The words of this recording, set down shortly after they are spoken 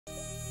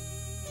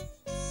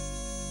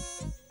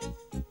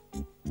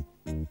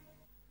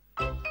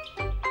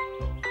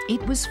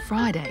It was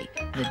Friday,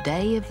 the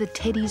day of the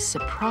Teddies'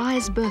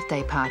 surprise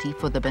birthday party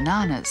for the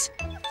Bananas.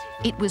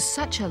 It was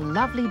such a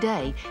lovely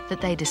day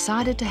that they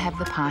decided to have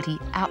the party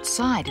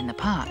outside in the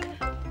park.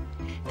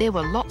 There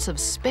were lots of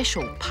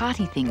special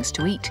party things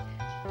to eat: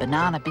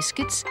 banana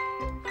biscuits,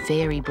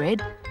 fairy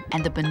bread,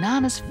 and the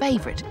Bananas'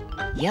 favourite,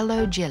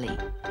 yellow jelly.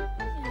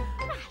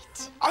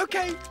 Right.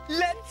 OK,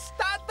 let's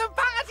start the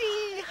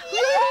party!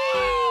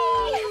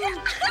 Yay!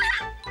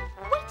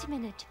 Wait a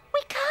minute.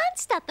 We can't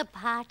start the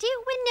party.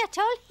 We're not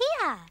all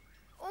here.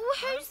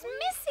 Who's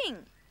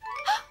missing?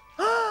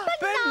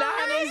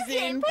 Bananas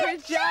in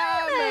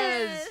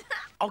pyjamas!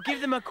 I'll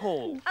give them a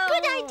call.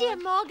 Good idea,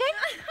 Morgan.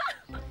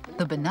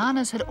 The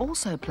Bananas had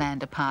also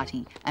planned a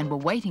party and were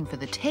waiting for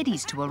the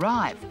Teddies to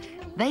arrive.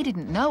 They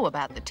didn't know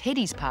about the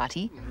Teddies'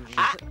 party.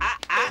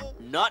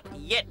 Not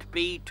yet,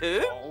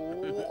 B2.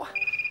 Oh.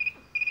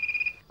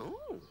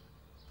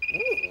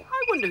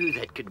 I wonder who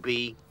that could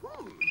be.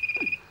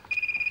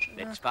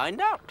 Let's find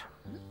out.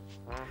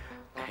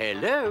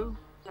 Hello?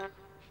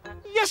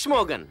 Yes,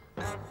 Morgan.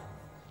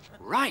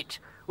 Right.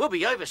 We'll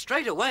be over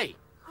straight away.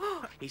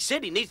 He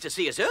said he needs to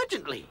see us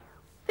urgently.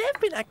 They've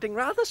been acting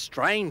rather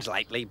strange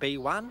lately,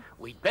 B1.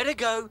 We'd better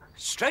go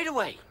straight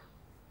away.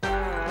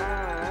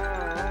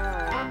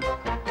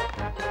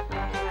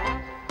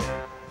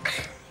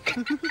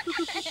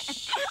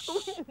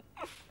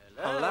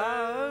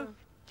 Hello?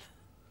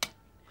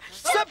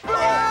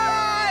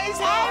 Surprise!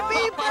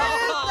 Happy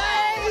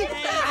birthday!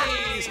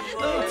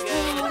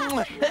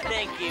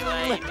 Thank you,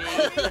 Amy.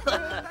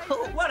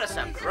 What a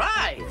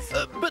surprise!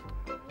 But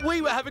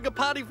we were having a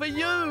party for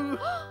you.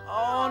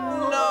 Oh,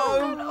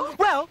 no.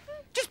 Well,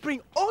 just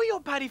bring all your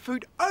party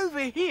food over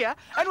here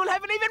and we'll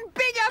have an even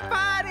bigger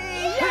party!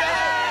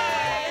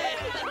 Yay!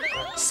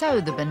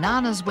 So the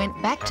Bananas went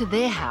back to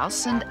their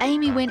house and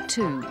Amy went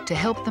too, to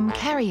help them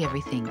carry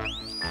everything.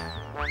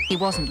 It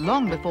wasn't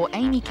long before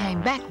Amy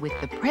came back with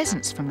the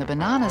presents from the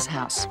Bananas'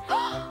 house.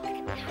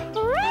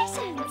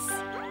 Presents!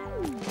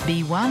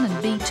 B1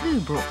 and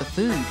B2 brought the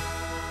food.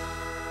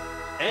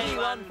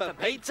 Anyone for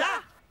pizza?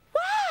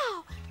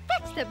 Wow!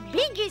 That's the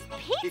biggest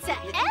pizza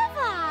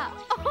ever!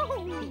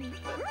 Oh.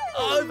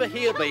 Over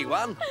here,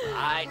 B1.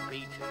 Right,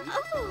 B2.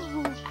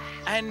 Oh.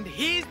 And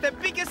here's the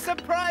biggest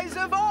surprise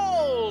of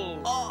all.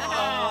 Oh,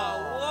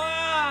 wow!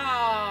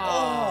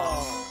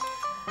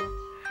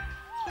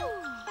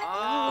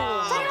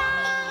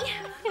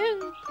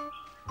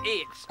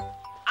 It's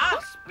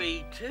us,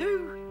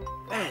 B2.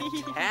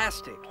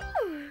 Fantastic.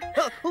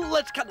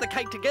 Let's cut the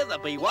cake together,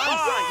 B1.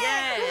 Oh,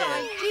 yeah. Good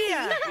idea.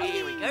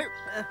 Here we go.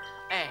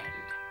 And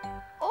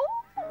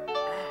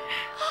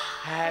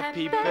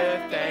Happy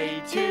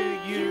birthday to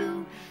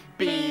you,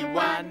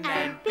 B1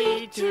 and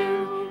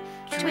B2.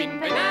 Twin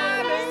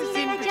bananas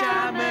in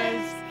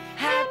pyjamas.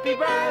 Happy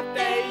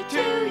birthday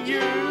to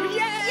you.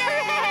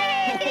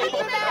 Yay!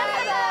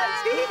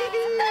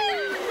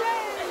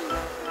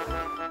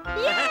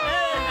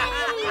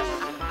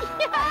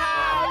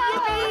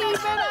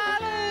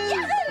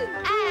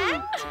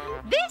 And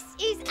this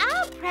is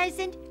our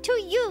present to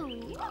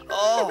you.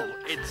 Oh,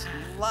 it's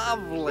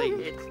lovely.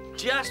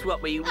 it's just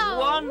what we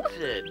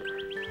wanted.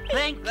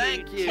 Thank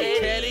you,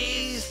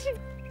 Teddies.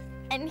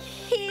 And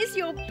here's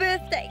your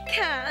birthday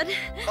card.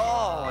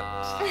 Oh,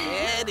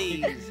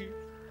 Teddies.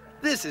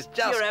 This is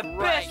just You're our great.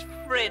 best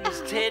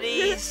friends,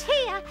 Teddies.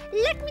 Here,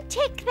 let me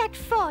take that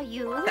for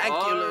you. Thank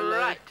you, Lulu. All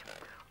right.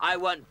 I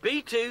want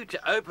B2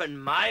 to open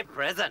my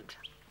present.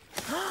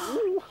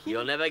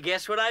 You'll never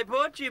guess what I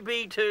bought you,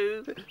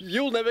 B2.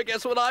 You'll never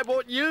guess what I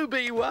bought you,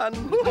 B1.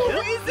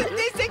 Isn't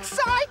this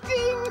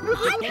exciting?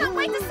 I can't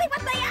wait to see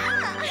what they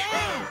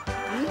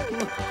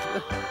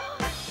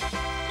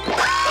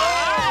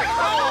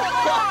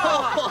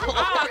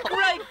Oh,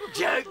 great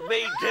joke,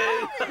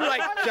 B2.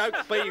 Great joke,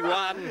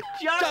 B1.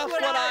 Just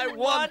what I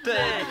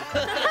wanted.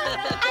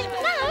 And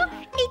now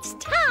it's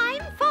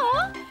time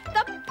for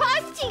the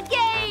party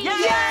game.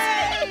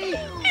 Yay!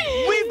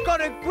 We've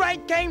got a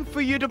great game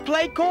for you to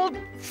play called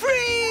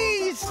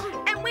Freeze!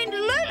 And when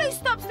Lulu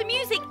stops the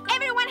music,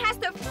 everyone has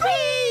to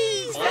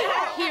freeze.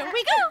 Here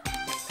we go.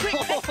 Quick,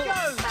 let's go!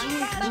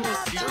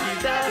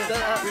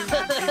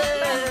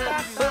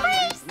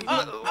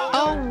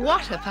 Oh,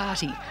 what a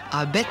party!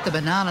 I bet the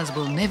Bananas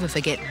will never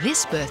forget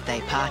this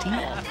birthday party.